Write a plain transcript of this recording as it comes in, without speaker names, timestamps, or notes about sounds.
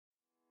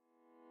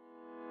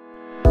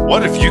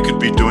What if you could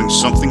be doing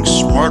something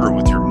smarter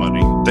with your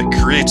money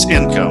that creates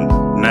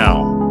income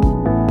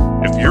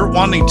now? If you're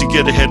wanting to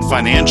get ahead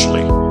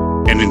financially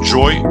and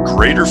enjoy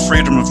greater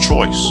freedom of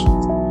choice,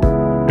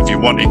 if you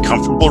want a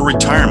comfortable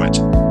retirement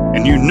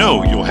and you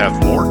know you'll have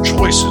more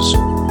choices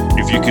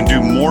if you can do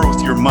more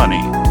with your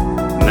money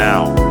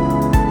now,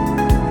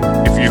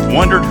 if you've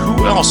wondered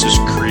who else is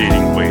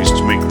creating ways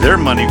to make their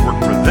money work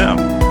for them,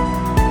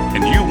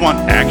 and you want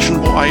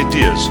actionable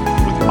ideas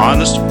with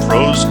honest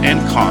pros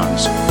and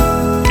cons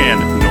and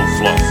no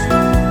fluff,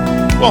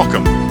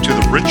 welcome to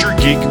the Richer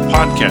Geek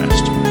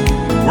Podcast.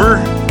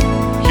 We're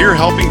here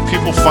helping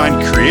people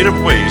find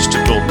creative ways to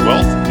build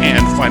wealth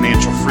and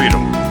financial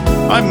freedom.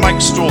 I'm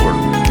Mike Stoller,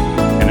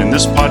 and in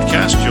this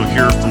podcast you'll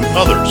hear from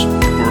others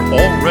who are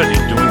already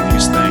doing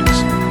these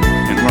things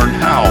and learn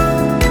how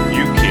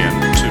you can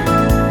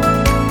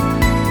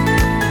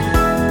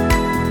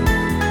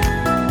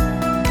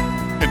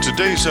too. In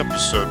today's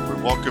episode,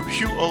 we welcome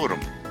Hugh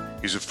Odom.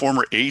 He's a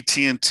former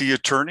AT&T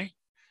attorney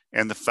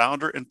and the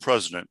founder and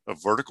president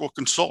of Vertical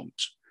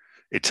Consultants,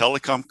 a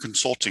telecom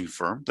consulting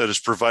firm that has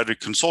provided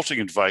consulting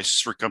advice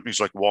for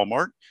companies like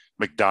Walmart,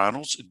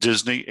 McDonald's,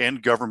 Disney,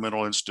 and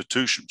governmental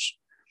institutions.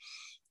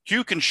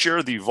 Hugh can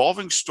share the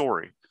evolving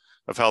story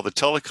of how the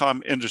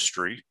telecom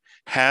industry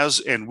has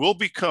and will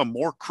become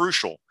more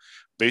crucial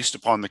based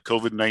upon the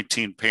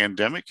COVID-19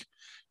 pandemic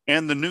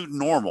and the new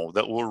normal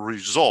that will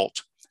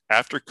result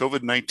after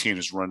COVID-19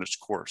 has run its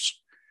course.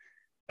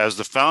 As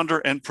the founder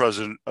and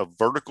president of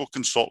Vertical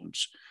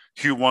Consultants,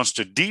 Hugh wants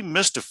to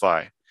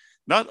demystify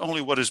not only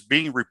what is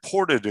being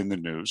reported in the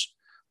news,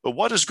 but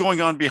what is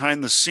going on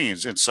behind the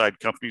scenes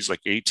inside companies like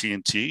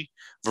AT&T,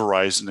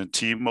 Verizon, and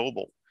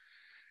T-Mobile.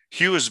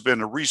 Hugh has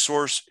been a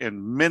resource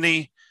in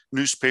many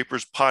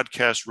newspapers,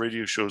 podcasts,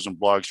 radio shows, and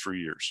blogs for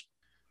years.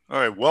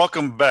 All right,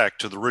 welcome back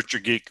to the Richer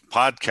Geek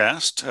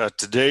Podcast.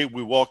 Today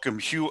we welcome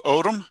Hugh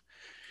Odom.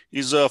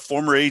 He's a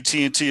former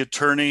AT&T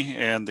attorney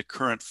and the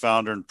current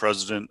founder and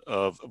president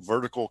of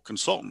Vertical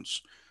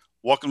Consultants.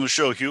 Welcome to the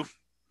show, Hugh.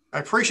 I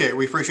appreciate it.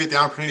 We appreciate the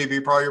opportunity to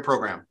be part of your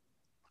program.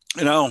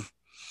 You know,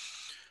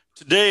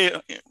 today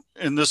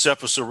in this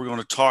episode, we're going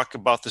to talk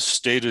about the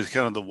state of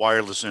kind of the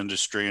wireless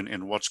industry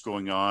and what's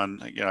going on.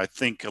 You know, I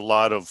think a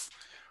lot of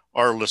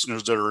our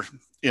listeners that are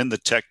in the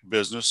tech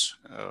business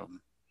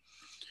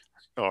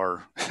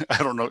are, I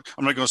don't know,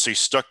 I'm not going to say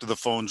stuck to the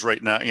phones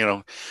right now, you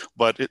know,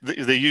 but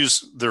they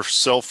use their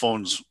cell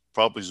phones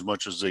probably as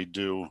much as they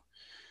do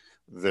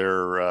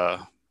their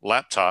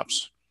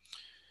laptops.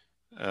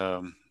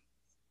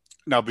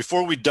 Now,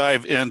 before we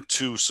dive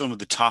into some of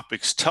the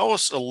topics, tell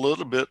us a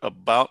little bit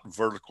about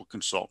Vertical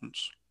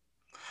Consultants.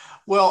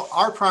 Well,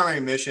 our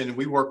primary mission,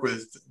 we work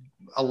with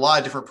a lot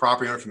of different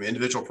property owners, from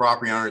individual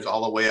property owners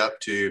all the way up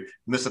to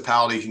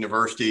municipalities,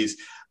 universities,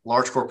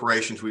 large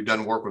corporations. We've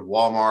done work with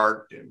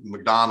Walmart,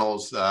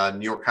 McDonald's,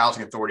 New York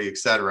Housing Authority, et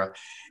cetera.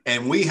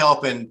 And we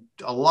help in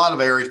a lot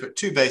of areas, but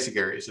two basic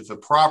areas. If a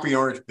property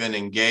owner has been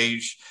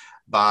engaged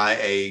by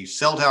a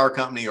cell tower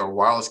company or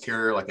wireless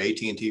carrier like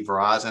AT&T,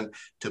 Verizon,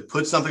 to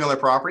put something on their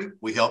property,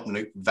 we help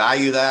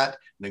value that,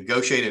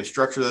 negotiate and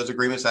structure those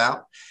agreements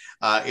out.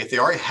 If they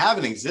already have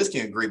an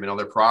existing agreement on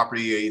their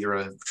property, either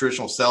a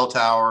traditional cell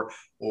tower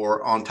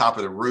or on top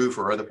of the roof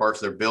or other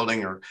parts of their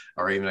building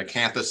or even a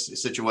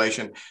campus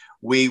situation,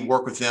 we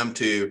work with them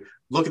to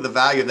look at the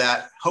value of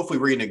that, hopefully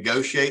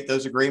renegotiate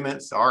those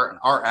agreements.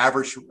 Our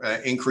average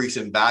increase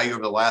in value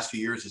over the last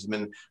few years has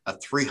been a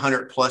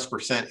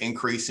 300+%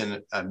 increase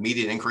in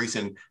immediate increase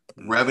in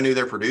revenue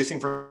they're producing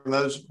from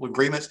those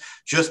agreements,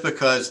 just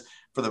because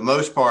for the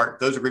most part,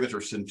 those agreements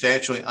are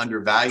substantially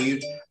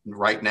undervalued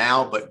right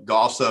now, but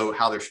also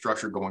how they're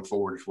structured going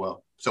forward as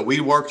well. So we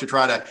work to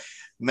try to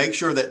make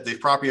sure that the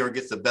property owner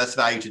gets the best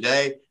value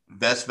today,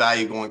 best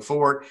value going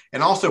forward,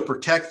 and also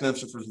protect them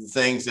from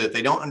things that if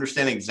they don't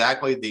understand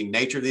exactly the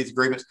nature of these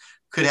agreements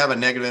could have a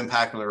negative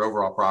impact on their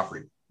overall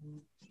property.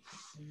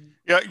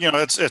 Yeah, you know,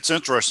 it's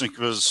interesting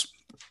because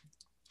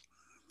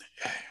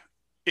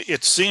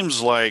it seems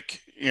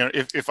like, you know,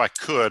 if I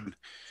could,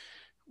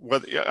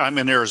 whether I'm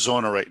in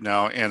Arizona right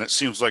now, and it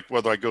seems like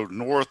whether I go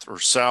north or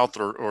south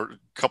or a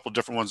couple of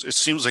different ones, it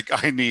seems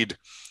like I need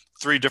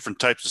 3 different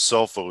types of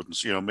cell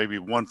phones, you know, maybe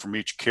one from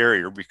each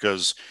carrier,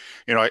 because,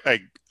 you know,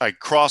 I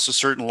cross a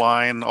certain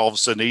line, all of a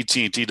sudden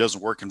AT&T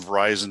doesn't work and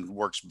Verizon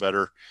works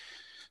better.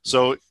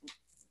 So,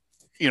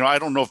 you know, I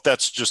don't know if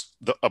that's just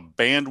a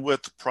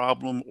bandwidth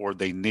problem or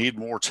they need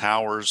more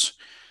towers.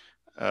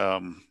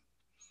 And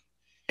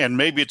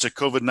maybe it's a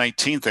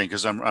COVID-19 thing,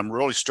 because I'm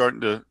really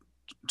starting to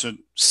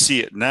see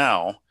it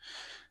now.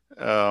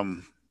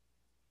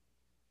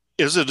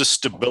 Is it a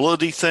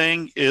stability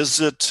thing? Is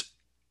it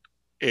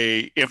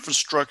a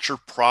infrastructure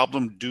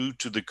problem due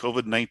to the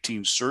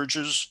COVID-19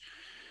 surges?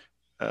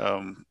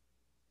 And,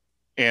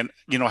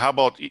 you know, how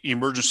about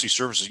emergency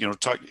services? You know,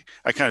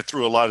 I kind of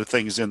threw a lot of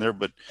things in there,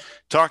 but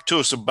talk to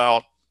us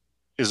about,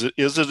 is it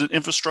an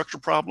infrastructure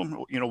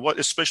problem? You know, what,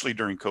 especially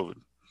during COVID?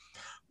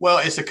 Well,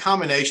 it's a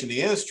combination.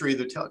 The industry,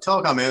 the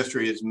telecom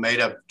industry is made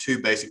up of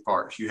two basic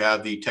parts. You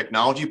have the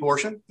technology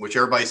portion, which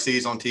everybody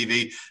sees on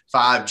TV,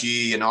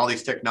 5G and all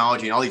these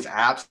technology and all these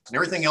apps and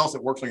everything else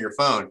that works on your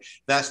phone.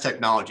 That's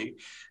technology.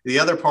 The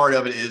other part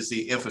of it is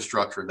the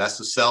infrastructure. That's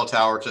the cell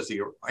towers, that's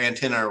the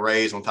antenna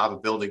arrays on top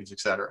of buildings, et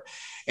cetera.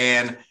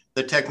 And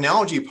the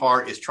technology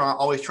part is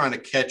always trying to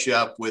catch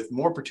up with,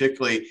 more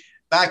particularly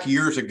back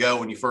years ago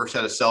when you first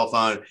had a cell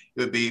phone, it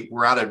would be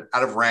we're out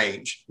of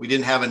range. We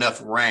didn't have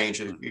enough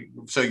range.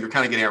 So you're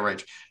kind of getting out of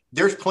range.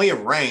 There's plenty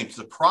of range.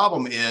 The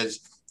problem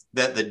is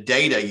that the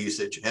data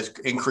usage has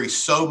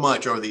increased so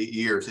much over the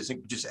years. It's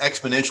just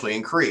exponentially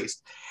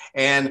increased.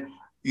 And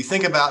you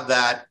think about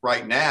that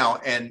right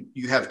now, and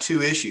you have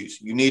two issues.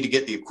 You need to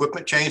get the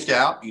equipment changed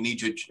out. You need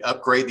to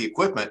upgrade the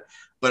equipment,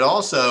 but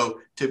also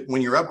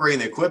when you're upgrading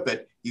the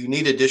equipment, you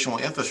need additional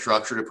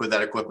infrastructure to put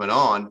that equipment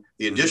on,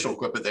 the additional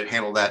equipment that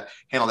handle that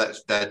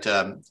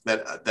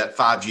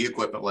 5G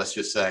equipment, let's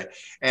just say.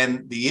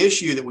 And the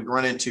issue that we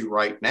run into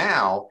right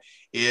now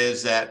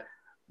is that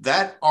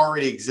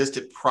already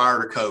existed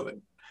prior to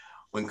COVID.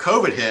 When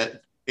COVID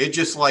hit, it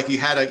just like you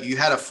had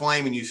a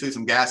flame and you threw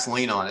some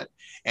gasoline on it.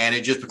 And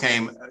it just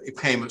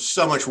became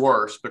so much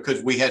worse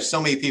because we had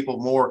so many people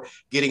more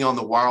getting on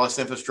the wireless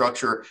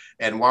infrastructure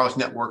and wireless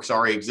networks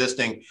already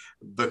existing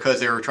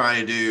because they were trying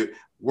to do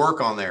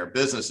work on their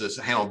businesses,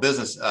 handle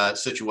business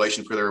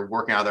situations where they're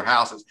working out of their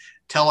houses,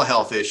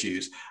 telehealth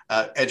issues,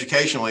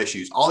 educational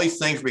issues. All these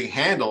things are being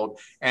handled,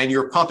 and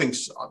you're pumping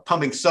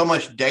so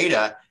much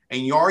data,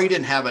 and you already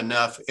didn't have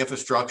enough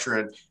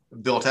infrastructure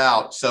built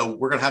out. So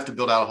we're going to have to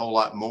build out a whole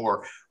lot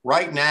more.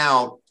 Right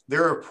now,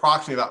 there are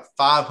approximately about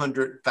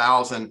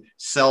 500,000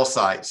 cell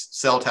sites,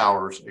 cell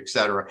towers, et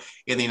cetera,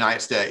 in the United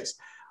States.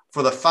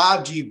 For the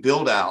 5G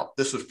build out,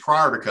 this was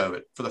prior to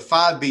COVID. For the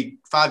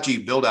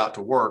 5G build out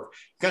to work,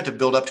 you got to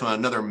build up to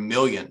another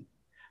million.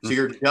 So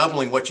you're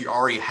doubling what you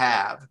already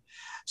have.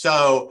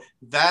 So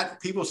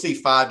that people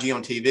see 5G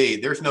on TV.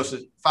 There's no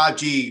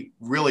 5G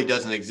really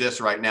doesn't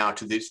exist right now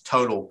to this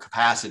total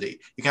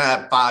capacity. You kind of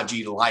have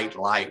 5G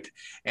light.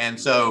 And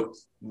so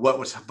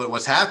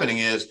what's happening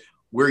is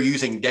we're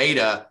using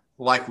data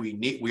like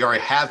we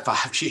already have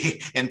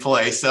 5G in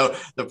place. So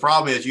the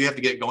problem is you have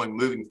to get it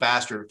moving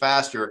faster and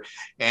faster.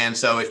 And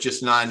so it's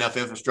just not enough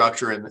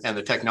infrastructure and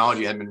the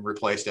technology hasn't been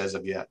replaced as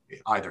of yet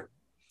either.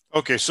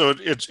 Okay. So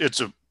it's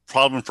a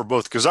problem for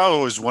both, because I was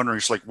always wondering,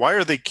 it's like, why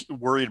are they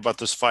worried about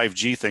this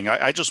 5G thing?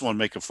 I just want to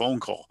make a phone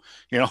call,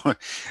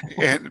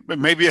 and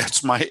maybe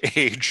that's my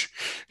age,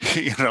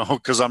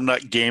 because I'm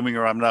not gaming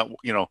or I'm not,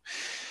 doing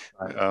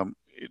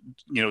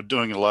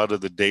a lot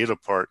of the data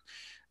part.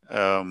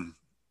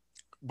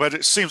 But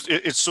it seems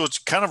it's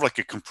kind of like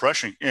a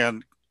compression.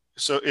 And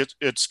so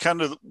it's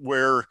kind of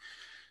where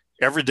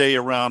every day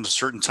around a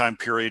certain time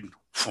period,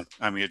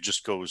 it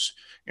just goes.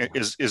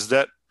 Is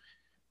that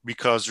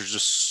because there's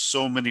just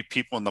so many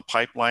people in the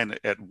pipeline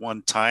at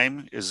one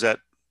time? Is that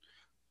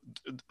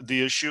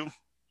the issue?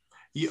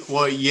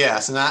 Well,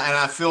 yes. And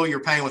I feel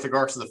your pain with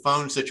regards to the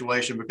phone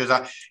situation, because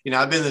I've been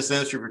in this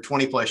industry for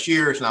 20 plus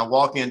years, and I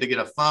walk in to get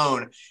a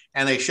phone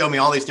and they show me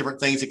all these different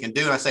things it can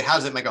do. And I say, how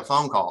does it make a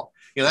phone call?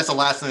 That's the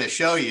last thing they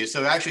show you.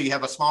 So actually you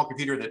have a small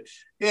computer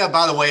that,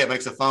 by the way, it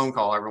makes a phone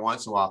call every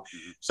once in a while.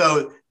 Mm-hmm.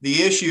 So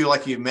the issue,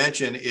 like you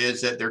mentioned,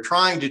 is that they're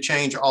trying to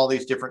change all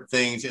these different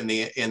things in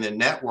the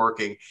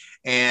networking,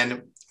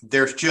 and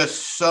there's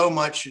just so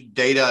much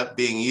data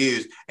being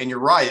used. And you're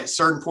right, at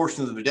certain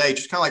portions of the day,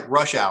 just kind of like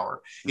rush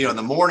hour. In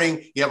the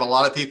morning, you have a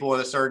lot of people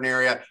in a certain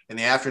area. In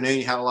the afternoon,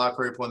 you have a lot of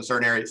people in a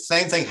certain area.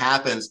 Same thing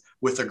happens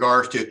with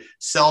regards to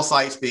cell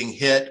sites being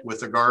hit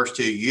with regards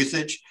to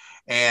usage,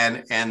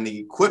 and the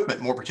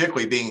equipment more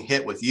particularly being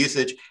hit with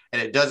usage,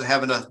 and it doesn't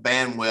have enough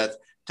bandwidth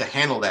to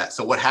handle that.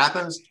 So what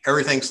happens?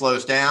 Everything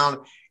slows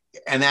down,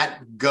 and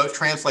that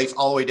translates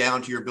all the way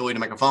down to your ability to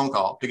make a phone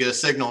call, to get a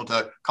signal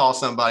to call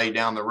somebody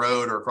down the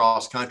road or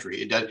across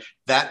country. It does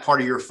that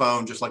part of your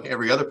phone, just like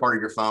every other part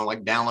of your phone,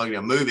 like downloading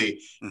a movie,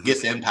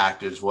 gets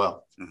impacted as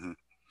well. Mm-hmm.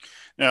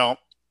 Now,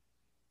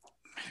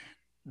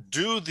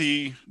 do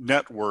the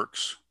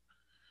networks,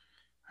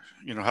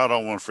 how do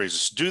I want to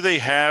phrase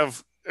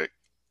this?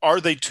 Are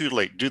they too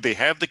late? Do they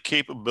have the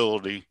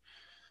capability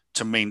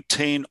to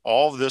maintain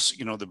all of this,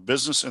 the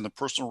business and the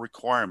personal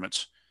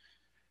requirements?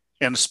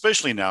 And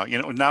especially now,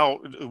 now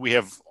we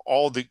have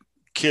all the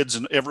kids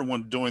and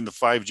everyone doing the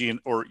 5G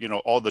or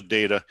all the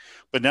data,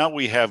 but now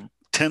we have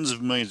tens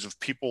of millions of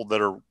people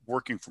that are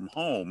working from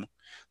home,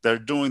 that are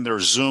doing their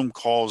Zoom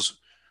calls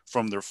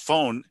from their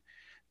phone.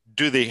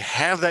 Do they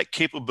have that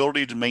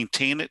capability to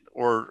maintain it,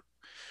 or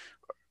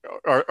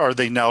are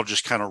they now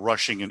just kind of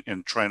rushing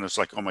and trying to, it's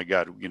like, oh my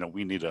God,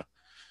 we need to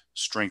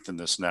strengthen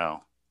this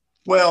now?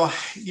 Well,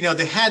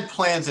 they had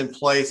plans in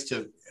place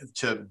to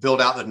build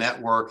out the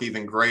network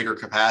even greater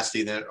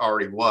capacity than it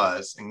already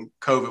was. And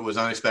COVID was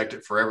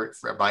unexpected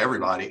by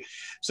everybody.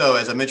 So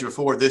as I mentioned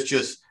before, this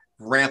just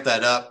ramped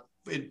that up.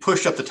 It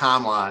pushed up the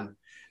timeline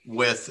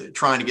with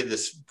trying to get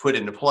this put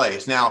into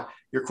place. Now,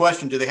 your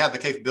question, do they have the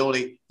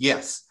capability?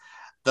 Yes.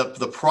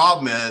 The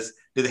problem is,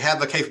 do they have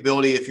the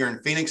capability if you're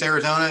in Phoenix,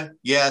 Arizona?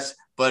 Yes.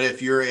 But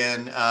if you're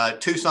in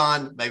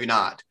Tucson, maybe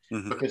not,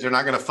 because they're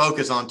not going to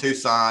focus on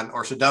Tucson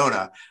or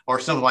Sedona or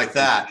something like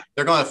that.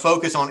 They're going to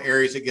focus on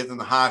areas that give them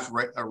the highest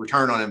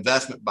return on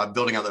investment by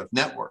building out those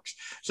networks.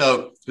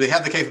 So they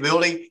have the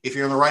capability. If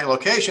you're in the right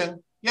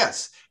location,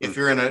 yes. If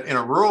you're in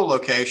a rural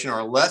location or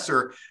a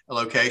lesser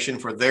location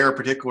for their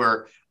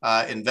particular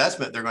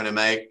investment they're going to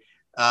make,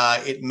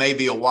 it may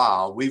be a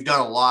while. We've done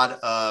a lot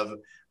of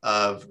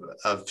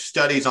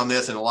studies on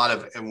this,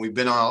 and we've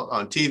been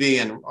on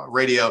TV and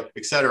radio,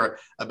 et cetera,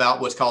 about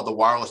what's called the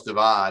wireless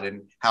divide,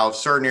 and how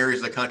certain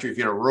areas of the country, if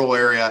you're in a rural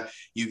area,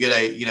 you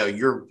get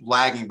you're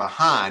lagging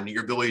behind.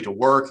 Your ability to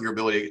work, your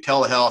ability to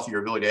telehealth,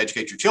 your ability to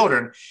educate your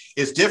children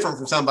is different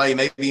from somebody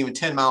maybe even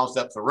 10 miles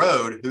up the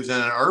road who's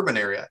in an urban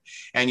area.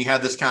 And you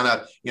have this kind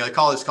of, they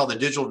call it's called the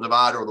digital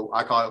divide, or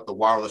I call it the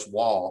wireless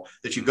wall,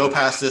 that you go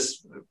past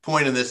this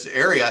point in this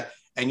area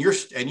and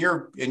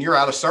you're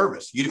out of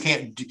service. You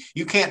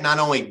can't not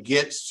only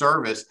get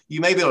service, you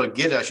may be able to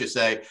get it, I should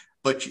say,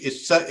 but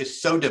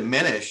it's so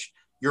diminished.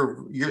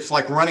 It's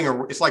like running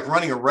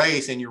a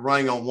race, and you're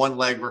running on one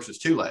leg versus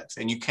two legs,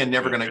 and you're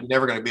never going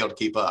to be able to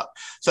keep up.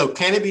 So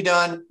can it be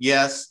done?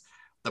 Yes.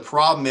 The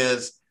problem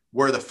is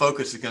where the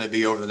focus is going to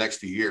be over the next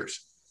few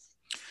years.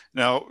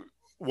 Now,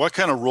 what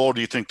kind of role do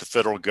you think the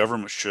federal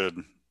government should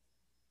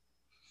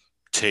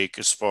take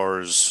as far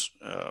as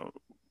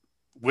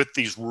with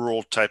these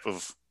rural type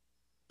of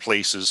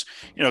places?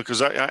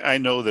 Because I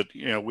know that,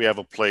 we have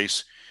a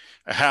place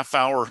a half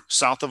hour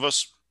south of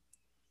us,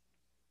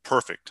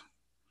 perfect.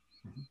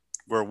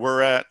 Where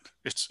we're at,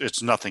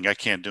 it's nothing. I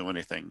can't do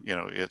anything.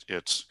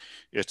 It's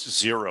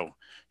zero.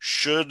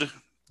 Should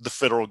the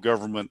federal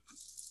government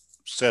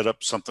set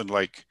up something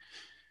like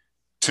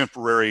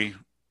temporary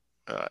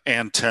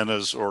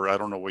antennas, or I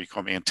don't know what you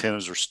call them,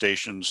 antennas or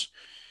stations,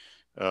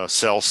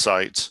 cell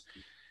sites,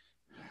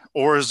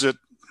 or is it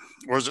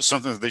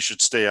something that they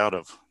should stay out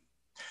of?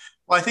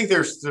 Well, I think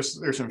there's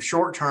some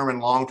short-term and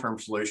long-term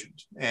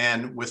solutions.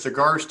 And with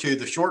regards to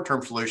the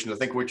short-term solutions, I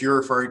think what you're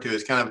referring to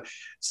is kind of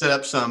set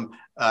up some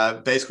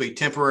basically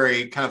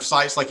temporary kind of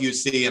sites like you'd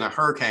see in a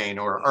hurricane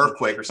or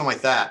earthquake or something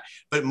like that,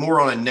 but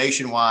more on a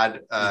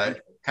nationwide kind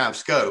of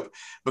scope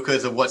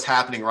because of what's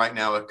happening right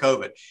now with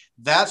COVID.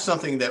 That's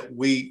something that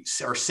we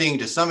are seeing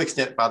to some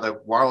extent by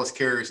the wireless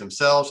carriers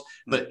themselves,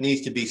 but it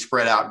needs to be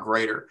spread out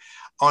greater.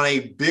 On a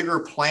bigger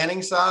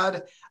planning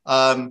side,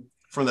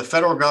 from the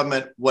federal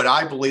government, what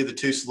I believe the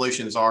two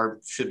solutions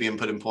should be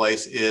put in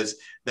place is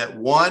that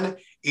one,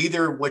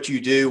 either what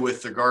you do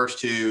with regards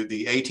to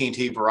the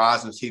AT&T,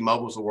 Verizon,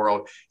 T-Mobiles of the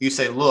world, you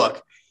say,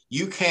 look,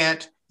 you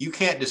can't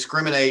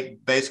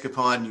discriminate based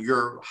upon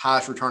your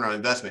highest return on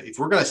investment. If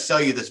we're going to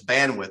sell you this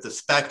bandwidth, the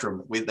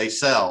spectrum they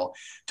sell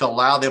to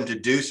allow them to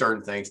do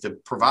certain things, to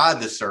provide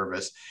this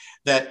service,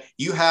 that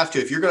you have to,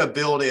 if you're going to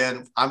build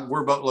in,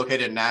 we're both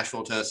located in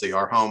Nashville, Tennessee,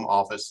 our home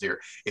office here.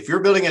 If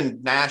you're building in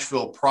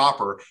Nashville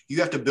proper,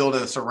 you have to build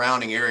in a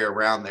surrounding area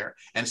around there.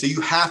 And so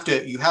you have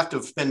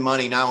to spend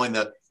money not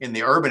only in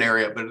the urban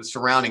area, but the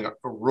surrounding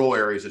rural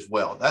areas as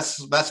well.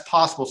 That's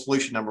possible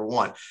solution number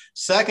one.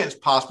 Second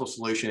possible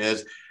solution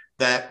is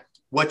that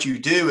what you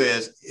do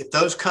is, if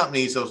those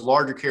companies, those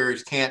larger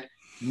carriers can't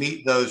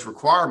meet those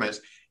requirements,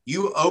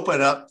 you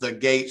open up the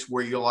gates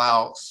where you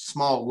allow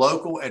small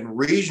local and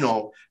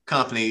regional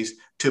companies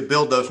to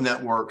build those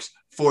networks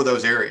for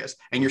those areas.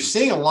 And you're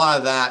seeing a lot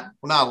of that,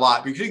 well, not a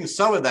lot, but you're seeing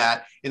some of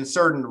that in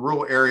certain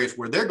rural areas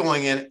where they're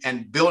going in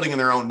and building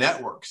their own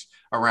networks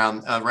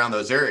around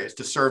those areas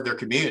to serve their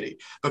community,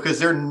 because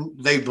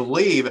they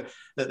believe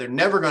that they're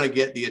never going to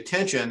get the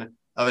attention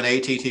of an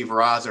AT&T,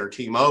 Verizon, or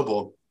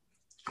T-Mobile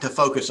to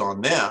focus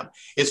on them.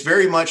 It's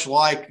very much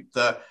like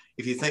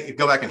if you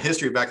go back in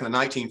history, back in the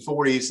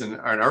 1940s and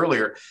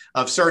earlier,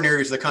 of certain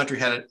areas of the country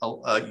had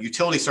a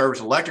utility service,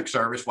 electric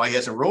service, while you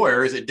had some rural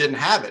areas that didn't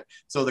have it.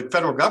 So the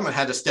federal government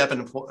had to step in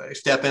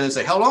and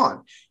say, hold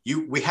on,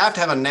 we have to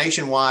have a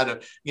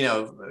nationwide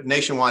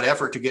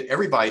effort to get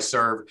everybody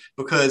served,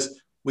 because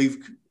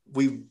we've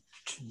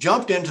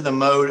jumped into the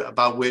mode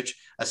by which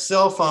a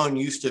cell phone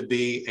used to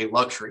be a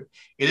luxury.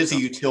 It is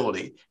a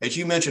utility. As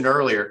you mentioned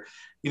earlier,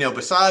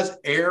 besides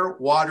air,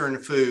 water,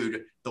 and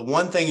food, the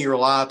one thing you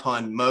rely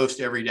upon most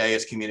every day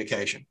is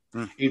communication,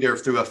 either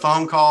through a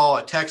phone call,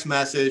 a text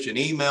message, an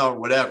email, or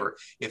whatever.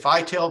 If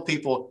I tell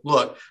people,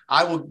 look,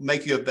 I will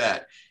make you a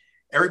bet,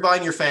 everybody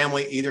in your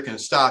family either can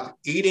stop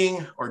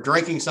eating or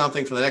drinking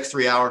something for the next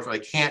 3 hours, or they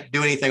can't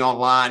do anything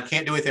online,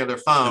 can't do anything on their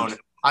phone.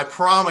 I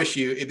promise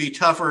you, it'd be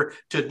tougher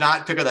to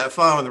not pick up that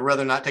phone than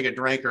rather not take a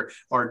drink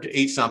or to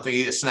eat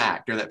a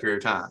snack during that period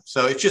of time.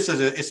 So it's just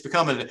it's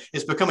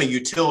become a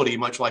utility,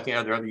 much like the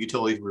other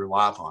utilities we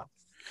rely upon.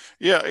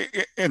 Yeah,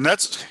 and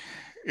that's,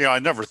 I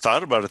never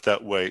thought about it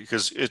that way,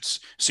 because it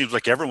seems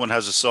like everyone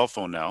has a cell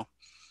phone now,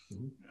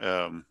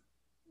 no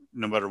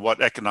matter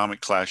what economic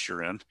class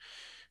you're in,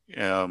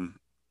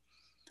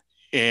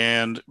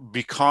 and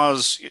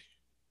because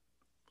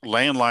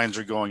landlines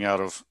are going out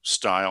of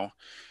style,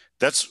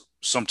 that's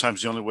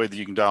sometimes the only way that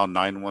you can dial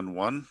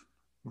 911,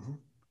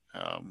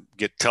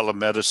 get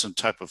telemedicine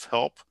type of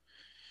help.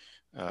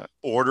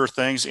 order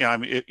things. I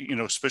mean,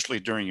 especially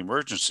during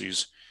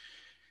emergencies,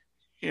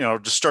 to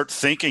start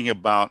thinking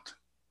about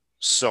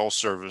cell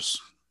service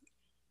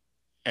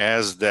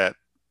as that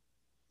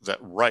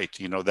right,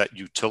 that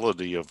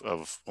utility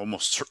of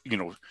almost,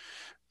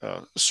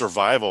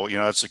 survival.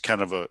 It's a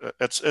kind of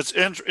it's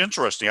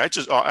interesting. I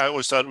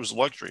always thought it was a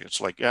luxury.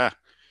 It's like, yeah,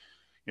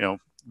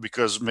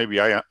 because maybe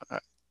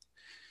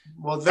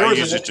well, I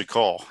use it to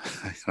call.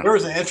 There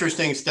was an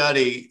interesting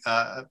study.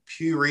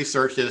 Pew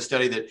Research did a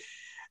study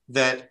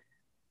that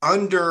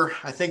under,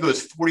 I think it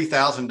was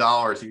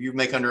 $40,000. If you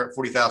make under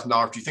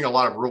 $40,000, you think a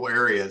lot of rural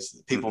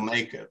areas people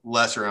make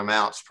lesser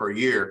amounts per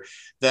year.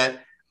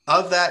 That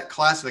of that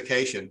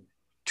classification,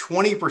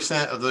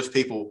 20% of those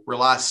people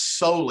rely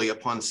solely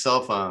upon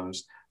cell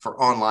phones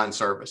for online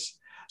service.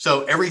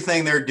 So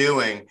everything they're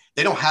doing,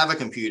 they don't have a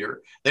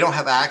computer, they don't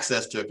have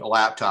access to a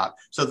laptop,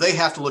 so they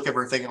have to look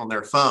everything on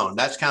their phone.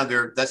 That's kind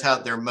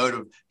of their mode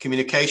of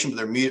communication,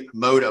 their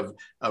mode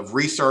of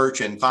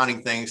research and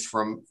finding things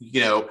from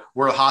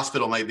where a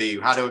hospital may be,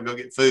 how do we go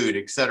get food,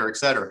 et cetera, et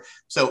cetera.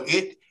 So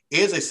it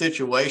is a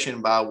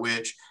situation by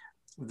which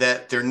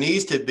that there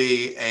needs to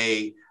be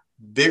a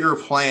bigger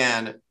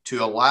plan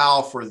to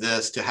allow for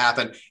this to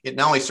happen. It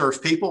not only serves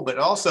people, but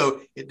also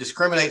it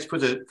discriminates,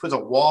 puts a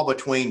wall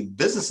between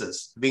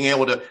businesses being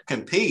able to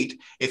compete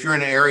if you're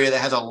in an area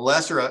that has a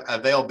lesser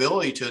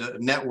availability to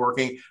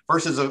networking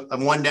versus a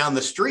one down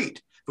the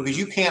street, because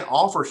you can't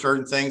offer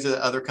certain things that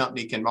other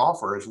company can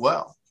offer as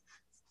well.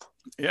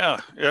 Yeah,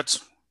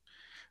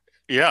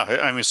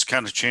 I mean, it's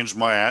kind of changed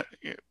my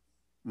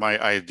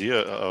idea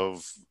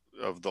of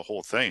the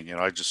whole thing.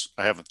 I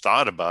haven't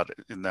thought about it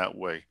in that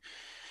way.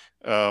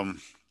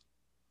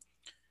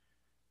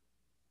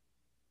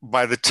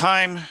 By the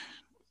time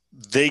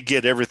they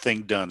get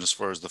everything done as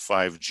far as the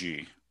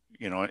 5G,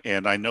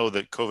 and I know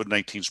that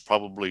COVID-19's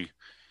probably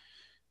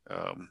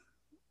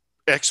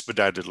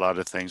expedited a lot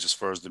of things as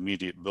far as the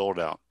immediate build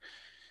out.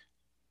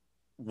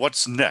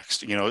 What's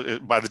next?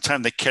 By the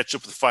time they catch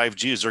up with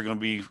 5G, is there going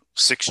to be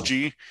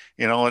 6G?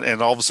 And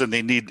all of a sudden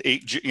they need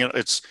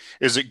 8G.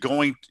 Is it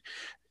going?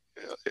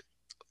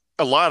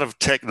 A lot of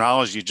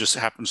technology just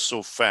happens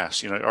so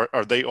fast.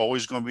 Are they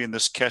always going to be in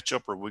this catch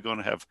up? Or are we going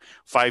to have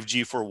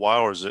 5G for a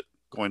while, or is it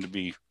going to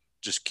be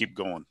just keep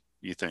going,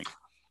 you think?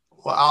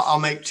 Well, I'll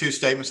make two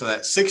statements of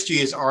that. 6G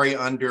is already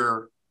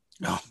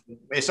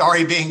it's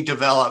already being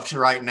developed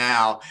right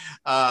now.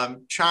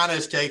 China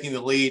is taking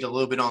the lead a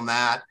little bit on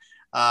that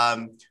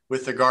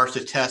with regards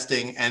to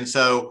testing. And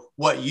so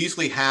what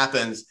usually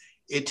happens,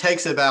 it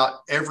takes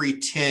about every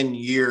 10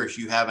 years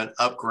you have an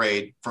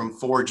upgrade from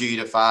 4G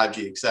to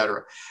 5G, et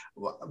cetera.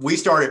 We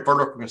started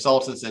Vertical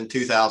Consultants in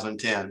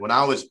 2010.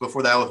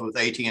 Before that, I was with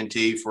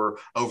AT&T for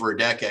over a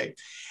decade.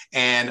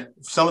 And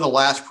some of the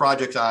last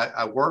projects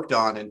I worked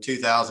on in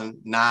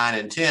 2009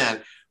 and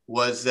 10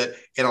 was that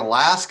in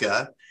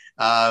Alaska,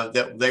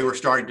 that they were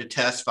starting to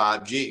test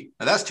 5G.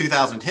 And that's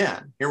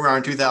 2010. Here we are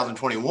in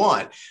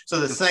 2021. So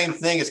the same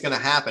thing is going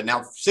to happen.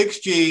 Now,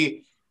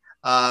 6G,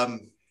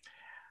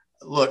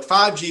 look,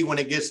 5G, when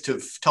it gets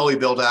to totally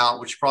built out,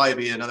 which probably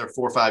be another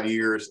 4 or 5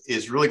 years,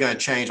 is really going to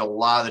change a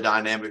lot of the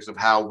dynamics of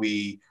how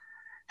we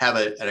have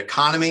an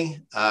economy,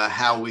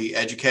 how we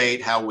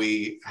educate, how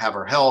we have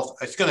our health.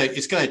 It's going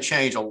to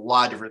change a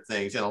lot of different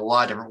things in a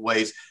lot of different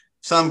ways.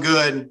 Some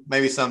good,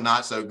 maybe some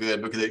not so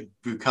good, because it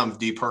becomes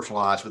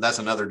depersonalized. But that's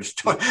another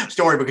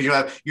story,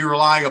 because you're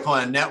relying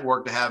upon a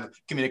network to have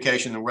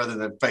communication rather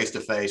than face to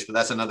face. But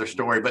that's another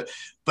story. But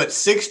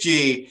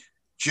 6G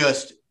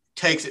just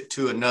takes it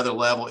to another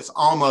level. It's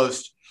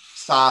almost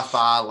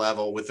sci-fi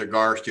level with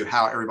regards to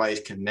how everybody's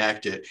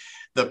connected.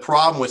 The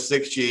problem with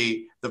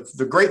 6G,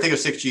 the great thing of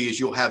 6G is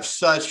you'll have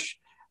such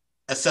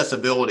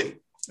accessibility,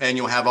 and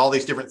you'll have all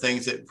these different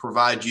things that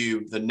provide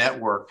you the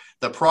network.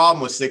 The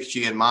problem with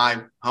 6G, in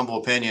my humble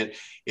opinion,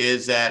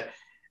 is that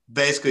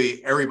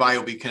basically everybody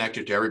will be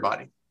connected to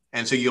everybody.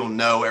 And so you'll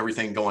know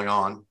everything going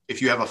on.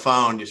 If you have a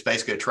phone, it's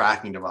basically a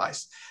tracking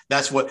device.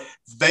 That's what,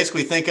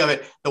 basically think of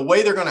it, the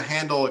way they're going to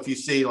handle, if you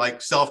see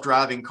like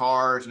self-driving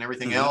cars and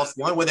everything else,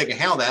 the only way they can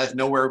handle that is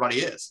know where everybody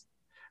is,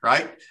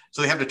 right?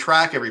 So they have to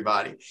track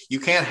everybody. You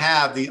can't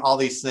have all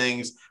these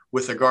things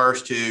with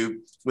regards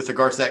to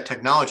that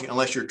technology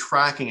unless you're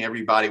tracking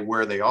everybody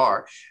where they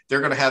are.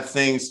 They're going to have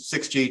things,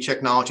 6G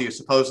technology is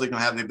supposedly going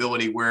to have the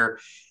ability where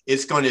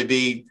it's going to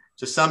be,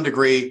 to some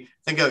degree,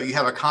 think of, you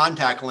have a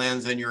contact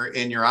lens in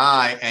your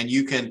eye, and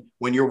you can,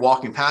 when you're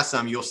walking past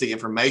them, you'll see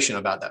information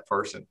about that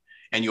person,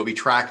 and you'll be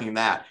tracking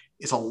that.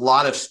 It's a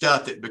lot of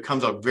stuff that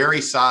becomes a very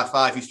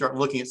sci-fi. If you start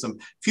looking at some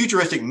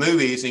futuristic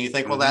movies and you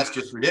think, well, that's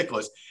just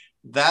ridiculous.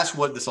 That's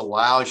what this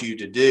allows you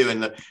to do.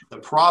 And the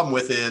problem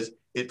with it is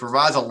it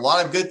provides a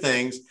lot of good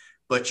things,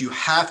 but you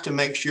have to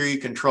make sure you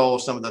control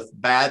some of the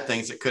bad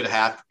things that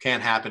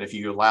can happen if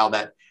you allow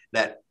that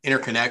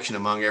interconnection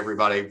among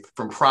everybody,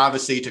 from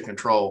privacy to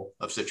control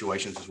of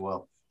situations as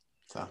well.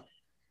 So.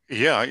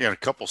 Yeah, a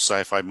couple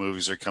sci-fi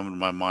movies are coming to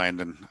my mind,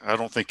 and I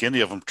don't think any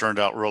of them turned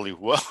out really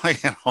well,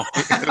 with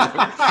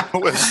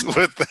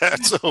that.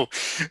 So,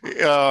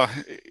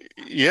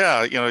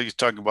 you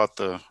talk about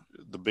the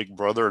the big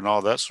brother and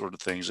all that sort of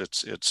things.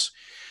 It's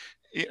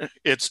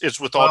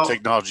with all Well,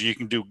 technology, you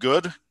can do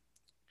good,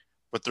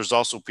 but there's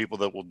also people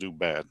that will do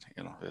bad.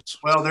 It's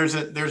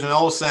there's an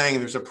old saying,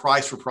 there's a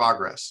price for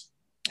progress.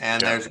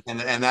 And yeah.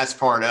 and that's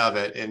part of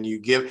it. And you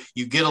get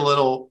a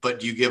little,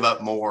 but you give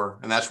up more.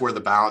 And that's where the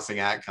balancing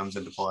act comes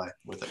into play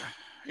with it.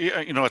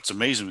 Yeah, it's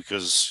amazing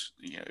because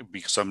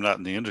I'm not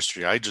in the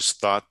industry. I just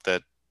thought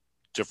that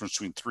difference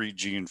between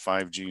 3G and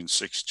 5G and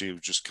 6G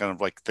was just kind of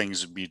like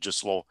things would be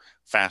just a little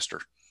faster.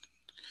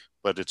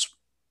 But it's,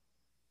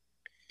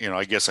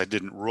 I guess I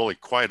didn't really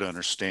quite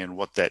understand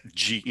what that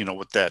G,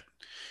 what that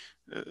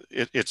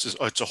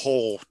it's a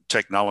whole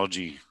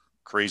technology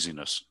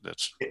craziness.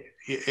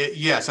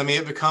 Yes, I mean,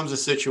 it becomes a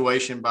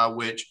situation by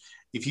which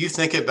if you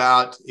think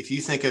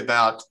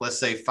about, let's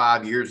say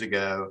 5 years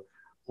ago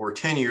or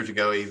 10 years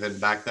ago, even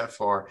back that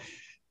far,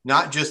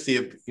 not just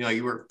you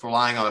were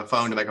relying on a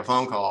phone to make a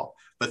phone call,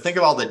 but think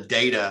of all the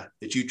data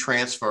that you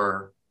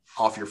transfer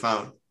off your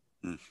phone.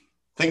 Hmm.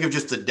 Think of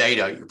just the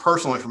data, your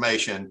personal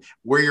information,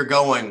 where you're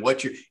going,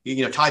 what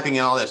you're typing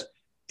in all this.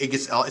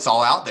 It's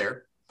all out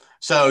there.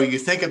 So you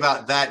think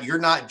about that. You're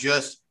not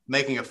just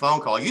making a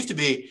phone call. It used to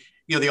be,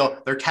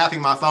 they're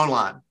tapping my phone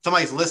line.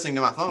 Somebody's listening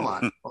to my phone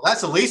line. Well,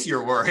 that's the least of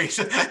your worries.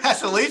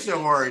 That's the least of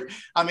your worries.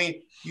 I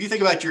mean, you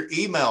think about your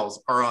emails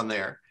are on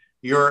there.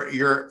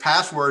 Your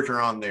passwords are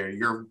on there.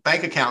 Your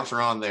bank accounts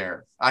are on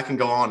there. I can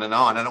go on and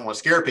on. I don't want to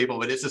scare people,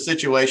 but it's a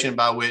situation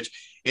by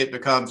which it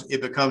becomes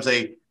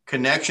a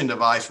connection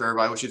device for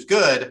everybody, which is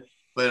good,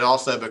 but it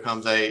also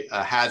becomes a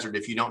hazard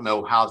if you don't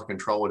know how to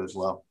control it as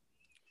well.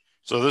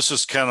 So this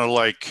is kind of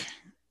like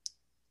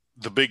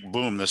the big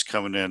boom that's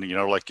coming in,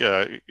 like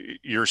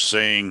you're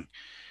saying,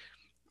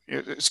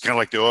 it's kind of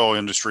like the oil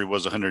industry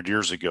was 100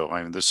 years ago.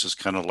 I mean, this is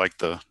kind of like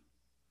the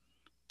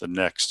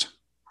next.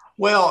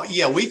 Well,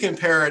 yeah, we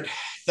compare it.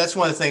 That's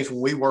one of the things when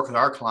we work with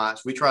our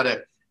clients, we try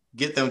to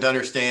get them to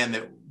understand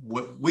that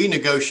we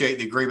negotiate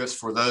the agreements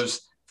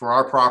for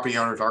our property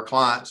owners, our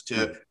clients,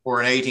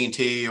 or an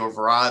AT&T or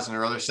Verizon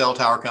or other cell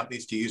tower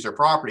companies to use their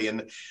property.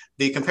 And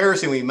the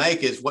comparison we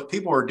make is what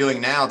people are doing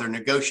now. They're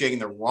negotiating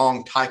the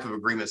wrong type of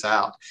agreements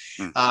out.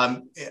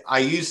 I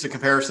use the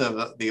comparison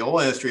of the oil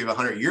industry of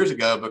 100 years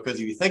ago,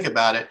 because if you think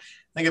about it,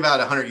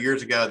 100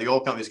 years ago, the oil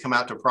companies come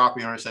out to a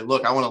property owner and say,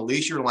 look, I want to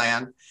lease your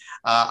land.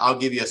 I'll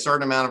give you a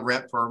certain amount of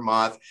rent per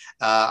month.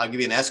 I'll give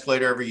you an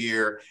escalator every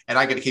year, and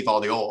I get to keep all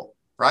the oil,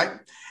 right?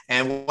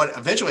 And what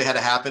eventually had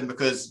to happen,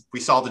 because we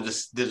saw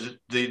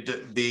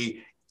the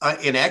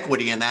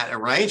inequity in that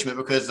arrangement,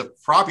 because the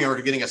property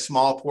owners are getting a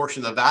small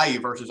portion of the value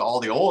versus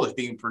all the oil that's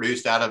being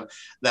produced out of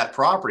that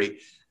property.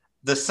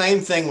 The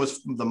same thing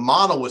the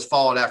model was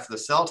followed after the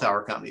cell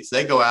tower companies.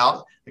 They go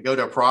out, they go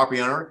to a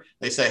property owner,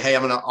 they say, hey,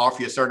 I'm going to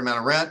offer you a certain amount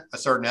of rent, a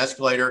certain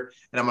escalator,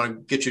 and I'm going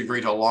to get you to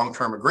agree to a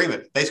long-term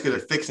agreement. Basically, they're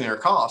fixing their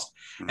cost,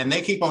 and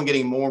they keep on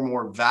getting more and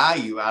more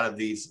value out of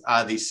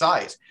these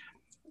sites.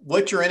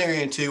 What you're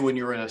entering into when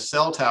you're in a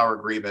cell tower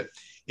agreement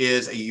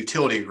is a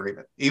utility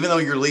agreement. Even though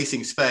you're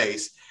leasing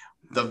space,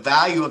 the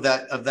value of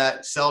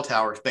that cell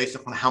tower is based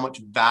upon how much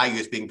value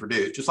is being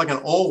produced. Just like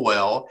an oil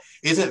well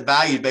isn't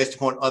valued based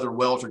upon other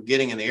wells are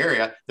getting in the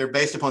area. They're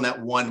based upon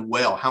that one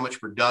well, how much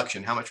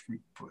production, how much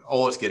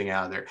oil it's getting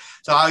out of there.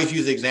 So I always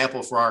use the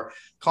example for our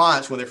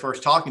clients when they're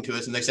first talking to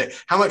us and they say,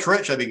 how much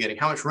rent should I be getting?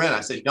 How much rent? I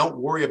say, don't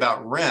worry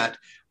about rent.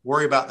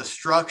 Worry about the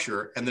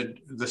structure, and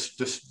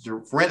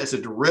the rent is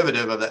a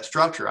derivative of that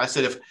structure. I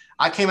said, if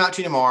I came out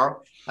to you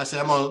tomorrow, I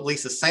said, I'm going to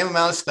lease the same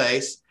amount of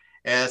space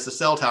as the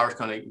cell tower is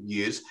going to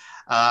use.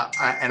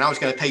 And I was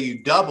going to pay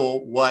you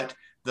double what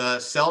the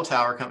cell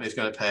tower company is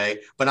going to pay,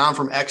 but I'm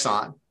from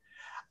Exxon.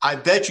 I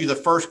bet you the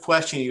first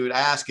question you would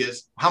ask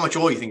is, how much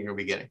oil do you think you're going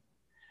to be getting?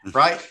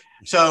 Right?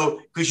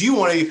 So, because you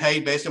want to be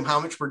paid based on how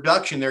much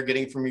production they're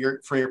getting from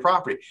your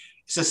property.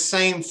 It's the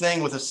same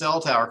thing with the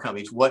cell tower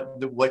companies.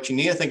 What you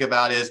need to think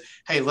about is,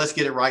 hey, let's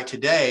get it right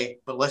today,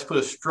 but let's put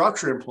a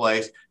structure in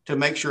place to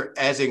make sure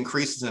as it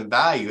increases in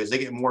value, as they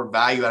get more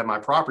value out of my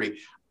property,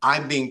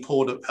 I'm being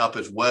pulled up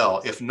as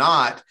well. If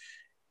not,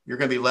 you're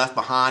going to be left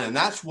behind. And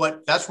that's why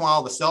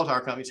all the cell tower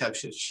companies have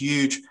such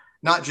huge,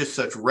 not just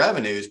such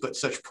revenues, but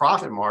such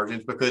profit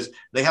margins, because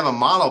they have a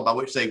model by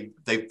which they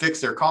fix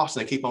their costs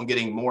and they keep on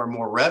getting more and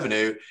more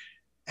revenue,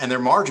 and their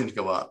margins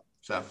go up.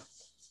 So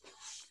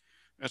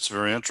that's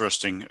very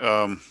interesting.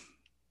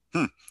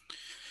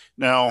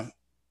 Now,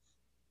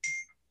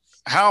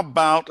 how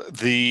about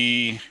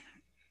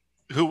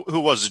who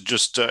was it?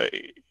 Just I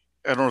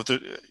don't know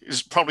if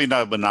it's probably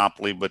not a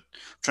monopoly, but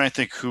I'm trying to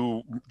think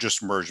who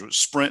just merged with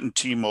Sprint and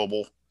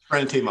T-Mobile.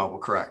 Sprint and T-Mobile,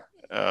 correct.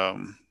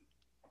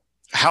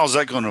 How's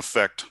that going to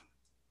affect?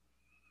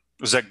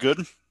 Is that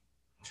good?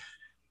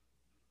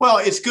 Well,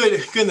 it's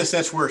good in the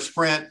sense where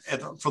Sprint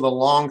for the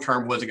long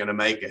term wasn't going to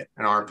make it,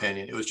 in our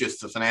opinion. It was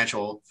just the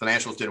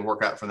financials didn't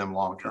work out for them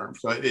long term.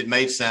 So it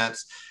made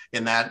sense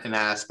in that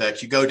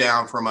aspect. You go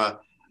down from a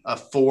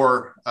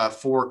four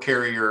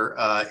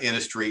carrier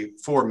industry,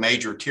 four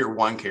major tier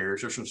one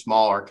carriers. There's some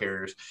smaller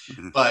carriers,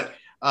 but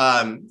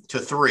to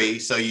three.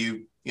 So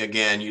you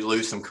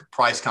lose some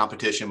price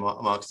competition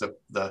amongst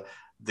the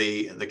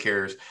the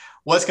carriers.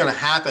 What's going to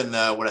happen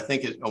though, what I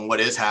think is, and what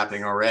is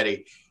happening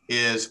already,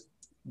 is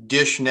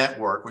Dish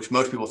Network, which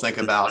most people think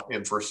about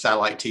for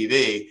satellite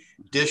TV.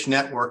 Dish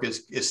Network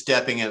is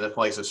stepping into the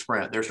place of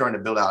Sprint. They're starting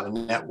to build out a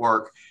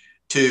network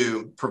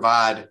to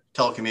provide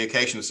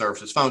telecommunication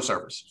services,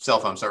 cell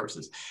phone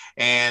services.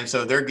 And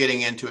so they're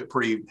getting into it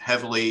pretty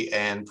heavily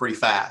and pretty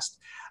fast.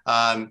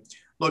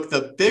 Look,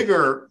 the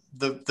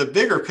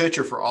bigger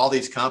picture for all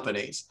these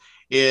companies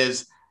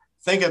is,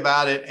 think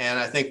about it. And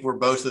I think we're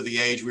both of the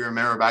age, we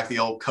remember back the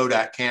old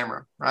Kodak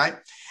camera, right?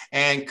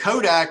 And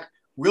Kodak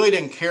really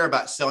didn't care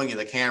about selling you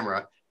the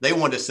camera. They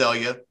wanted to sell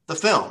you the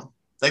film.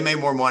 They made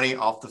more money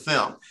off the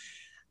film.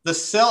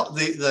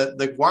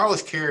 The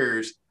wireless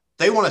carriers,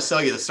 they want to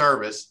sell you the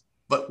service,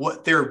 but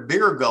what their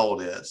bigger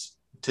goal is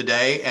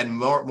today, and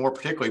more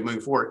particularly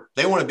moving forward,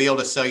 they want to be able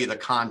to sell you the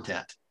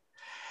content.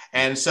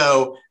 And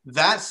so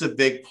that's the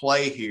big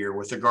play here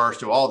with regards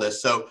to all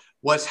this. So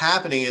what's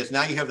happening is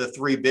now you have the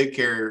three big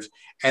carriers,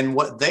 and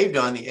what they've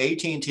done, the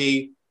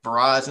AT&T,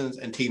 Verizon,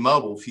 and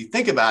T-Mobile, if you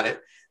think about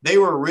it, they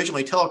were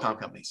originally telecom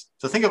companies.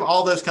 So think of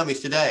all those companies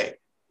today.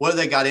 What have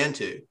they got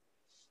into?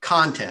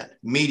 Content,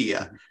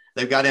 media.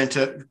 They've got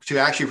into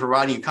actually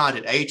providing you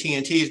content.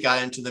 AT&T's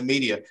got into the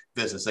media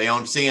business. They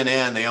own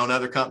CNN. They own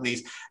other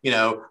companies,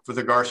 with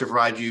regards to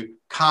provide you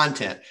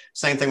content.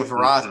 Same thing with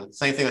Verizon.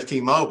 Same thing with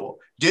T-Mobile.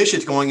 Dish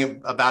is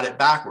going about it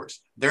backwards.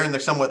 They're in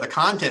somewhat the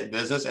content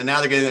business, and now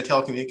they're getting the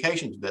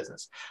telecommunications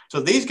business. So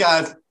these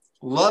guys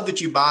love that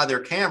you buy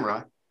their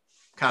camera,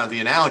 kind of the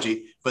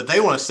analogy, but they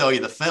want to sell you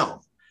the film.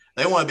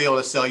 They want to be able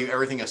to sell you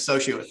everything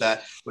associated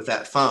with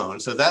that phone.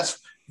 So that's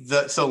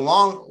the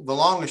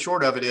long and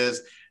short of it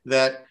is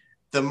that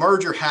the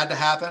merger had to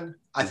happen.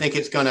 I think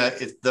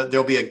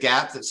there'll be a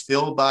gap that's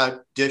filled by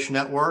Dish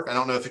Network. I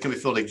don't know if it can be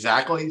filled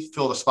exactly,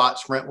 fill the spot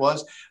Sprint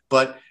was,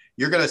 but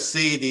you're going to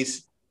see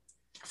these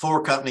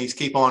four companies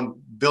keep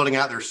on building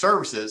out their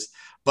services.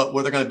 But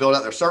what they're going to build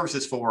out their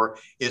services for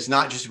is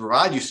not just to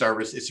provide you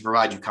service, it's to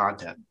provide you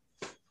content.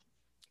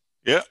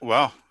 Yeah.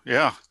 Wow.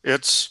 Yeah.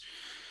 It's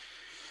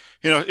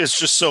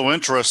just so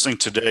interesting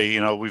today.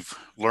 We've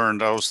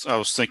learned, I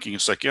was thinking,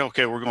 it's like, yeah,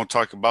 okay, we're going to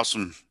talk about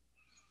some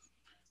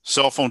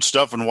cell phone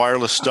stuff and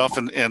wireless stuff.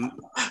 And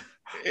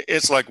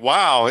it's like,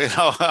 wow,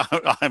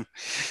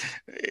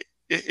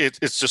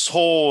 it's this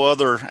whole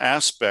other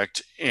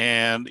aspect.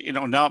 And,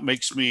 now it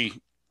makes me,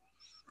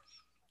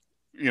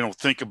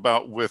 think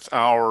about with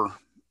our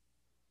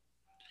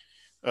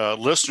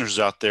listeners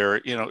out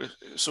there,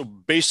 so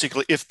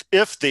basically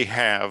if they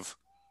have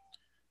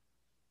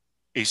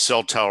a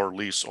cell tower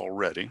lease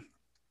already,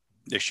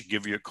 they should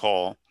give you a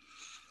call.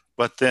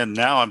 But then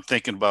now I'm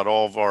thinking about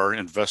all of our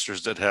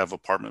investors that have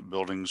apartment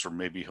buildings or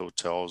maybe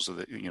hotels,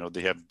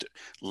 they have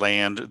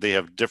land, they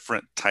have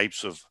different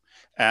types of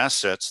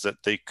assets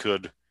that they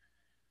could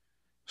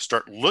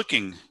start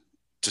looking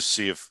to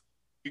see if,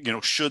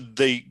 should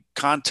they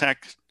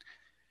contact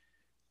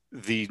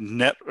the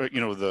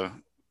the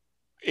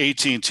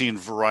AT&T and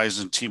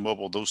Verizon,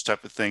 T-Mobile, those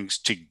type of things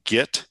to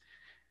get,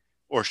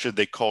 or should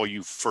they call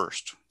you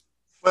first?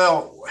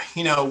 Well,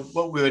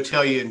 what we would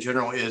tell you in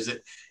general is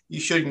that you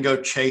shouldn't go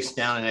chase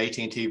down an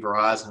AT&T,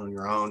 Verizon on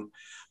your own,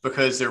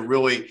 because they're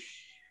going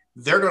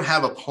to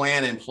have a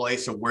plan in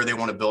place of where they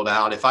want to build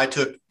out. If I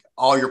took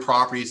all your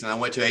properties and I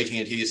went to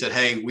AT&T and said,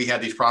 hey, we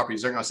have these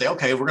properties, they're going to say,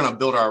 okay, we're going to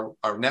build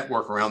our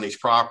network around these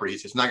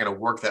properties. It's not going to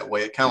work that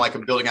way. It's kind of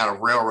like building out a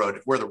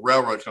railroad, where the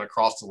railroad's going to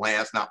cross the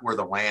land. It's not where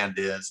the land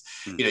is.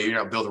 Mm-hmm.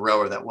 You're not build a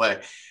railroad that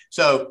way.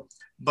 So,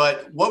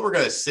 but what we're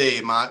going to see,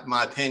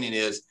 my opinion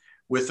is,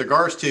 with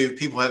regards to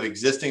people who have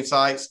existing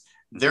sites,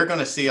 they're going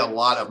to see a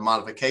lot of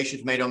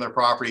modifications made on their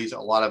properties, a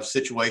lot of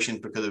situations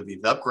because of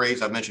these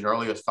upgrades I mentioned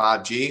earlier with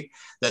 5G.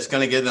 That's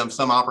going to give them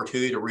some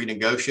opportunity to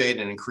renegotiate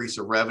and increase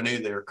the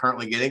revenue they're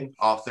currently getting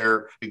off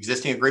their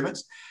existing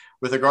agreements.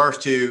 With regards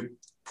to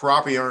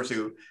property owners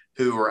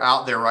who are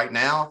out there right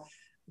now,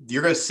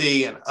 you're going to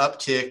see an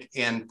uptick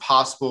in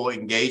possible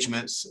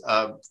engagements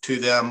to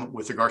them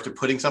with regards to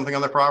putting something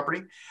on their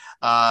property.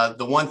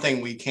 The one thing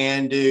we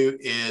can do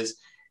is,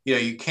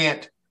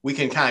 we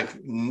can kind of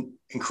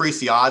increase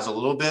the odds a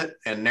little bit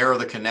and narrow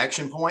the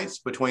connection points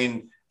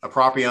between a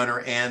property owner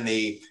and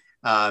the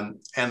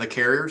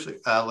carriers,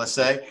 let's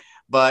say.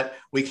 But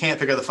we can't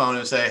pick up the phone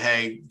and say,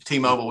 hey,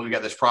 T-Mobile, we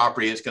got this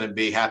property. It's going to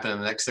be happening in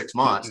the next 6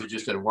 months. It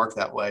just didn't work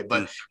that way.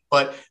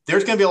 But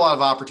there's going to be a lot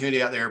of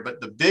opportunity out there.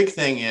 But the big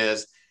thing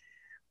is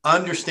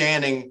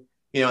understanding,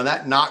 and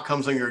that knock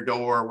comes on your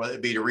door, whether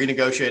it be to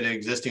renegotiate an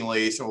existing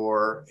lease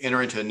or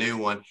enter into a new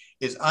one,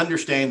 is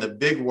understanding the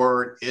big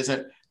word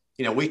isn't,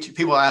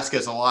 people ask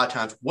us a lot of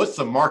times, what's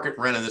the market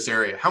rent in this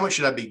area? How much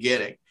should I be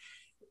getting?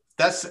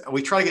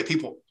 We try to get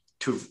people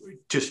to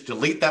just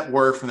delete that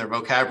word from their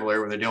vocabulary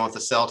when they're dealing with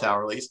the cell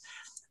tower lease.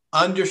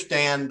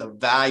 Understand the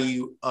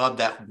value of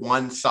that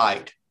one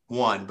site,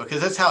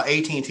 because that's how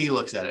AT&T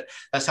looks at it.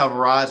 That's how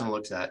Verizon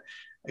looks at it,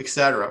 et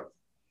cetera.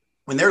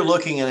 When they're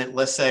looking at it,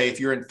 let's say if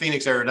you're in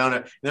Phoenix, Arizona,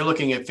 and they're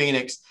looking at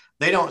Phoenix,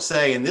 they don't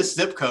say in this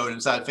zip code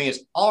inside Phoenix,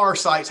 all our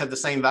sites have the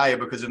same value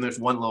because then there's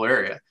one little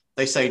area.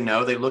 They say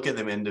no, they look at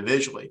them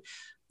individually.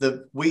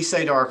 we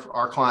say to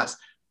our clients,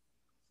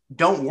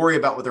 don't worry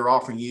about what they're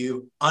offering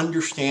you.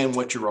 Understand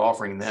what you're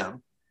offering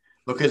them.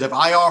 Because if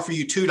I offer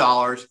you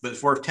 $2, but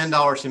it's worth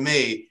 $10 to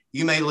me,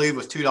 you may leave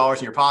with $2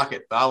 in your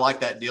pocket, but I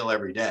like that deal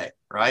every day,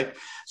 right?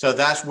 So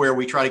that's where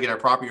we try to get our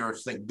property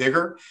owners to think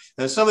bigger.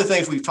 And some of the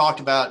things we've talked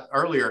about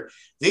earlier,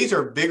 these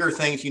are bigger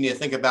things you need to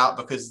think about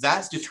because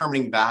that's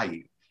determining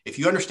value. If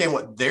you understand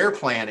what their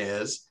plan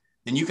is,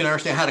 then you can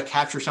understand how to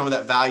capture some of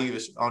that value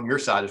on your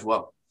side as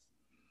well.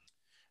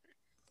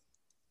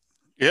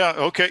 Yeah,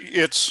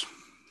 okay.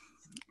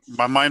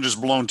 My mind is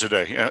blown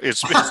today.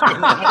 It's been,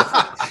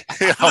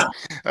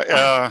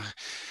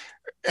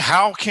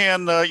 how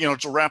can,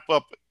 to wrap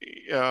up,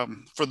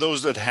 for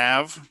those that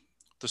have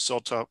the cell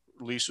tower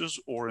leases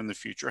or in the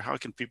future, how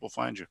can people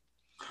find you?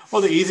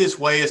 Well, the easiest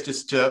way is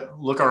just to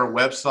look at our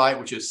website,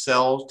 which is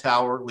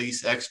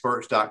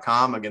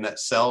celltowerleaseexperts.com. Again,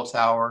 that's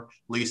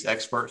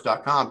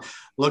celltowerleaseexperts.com.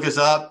 Look us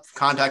up,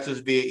 contact us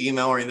via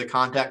email or in the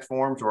contact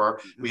forms,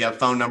 or we have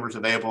phone numbers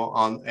available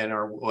on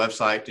our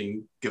website,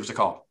 and give us a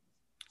call.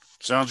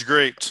 Sounds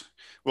great.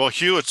 Well,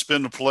 Hugh, it's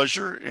been a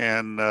pleasure,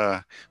 and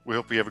we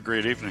hope you have a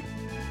great evening.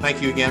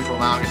 Thank you again for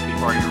allowing us to be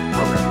part of your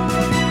program.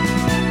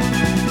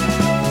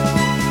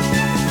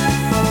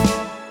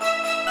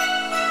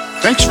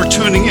 Thanks for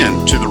tuning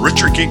in to the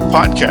Richard Geek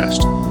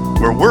Podcast,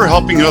 where we're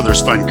helping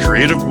others find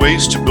creative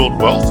ways to build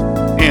wealth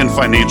and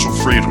financial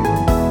freedom.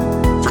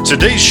 For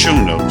today's show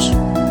notes,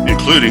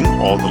 including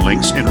all the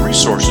links and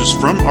resources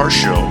from our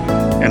show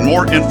and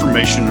more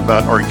information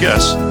about our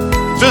guests,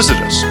 visit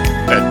us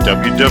at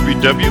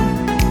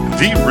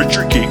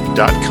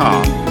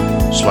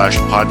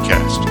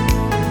www.therichardgeek.com/podcast.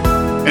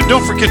 And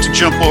don't forget to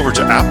jump over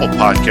to Apple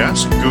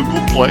Podcasts,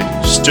 Google Play,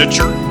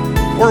 Stitcher,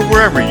 or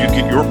wherever you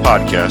get your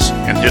podcasts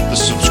and hit the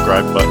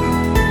subscribe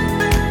button.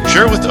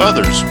 Share with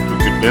others who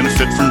could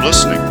benefit from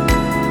listening.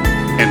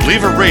 And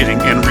leave a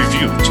rating and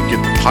review to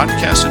get the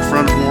podcast in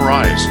front of more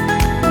eyes.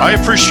 I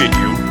appreciate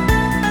you,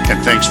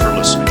 and thanks for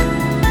listening.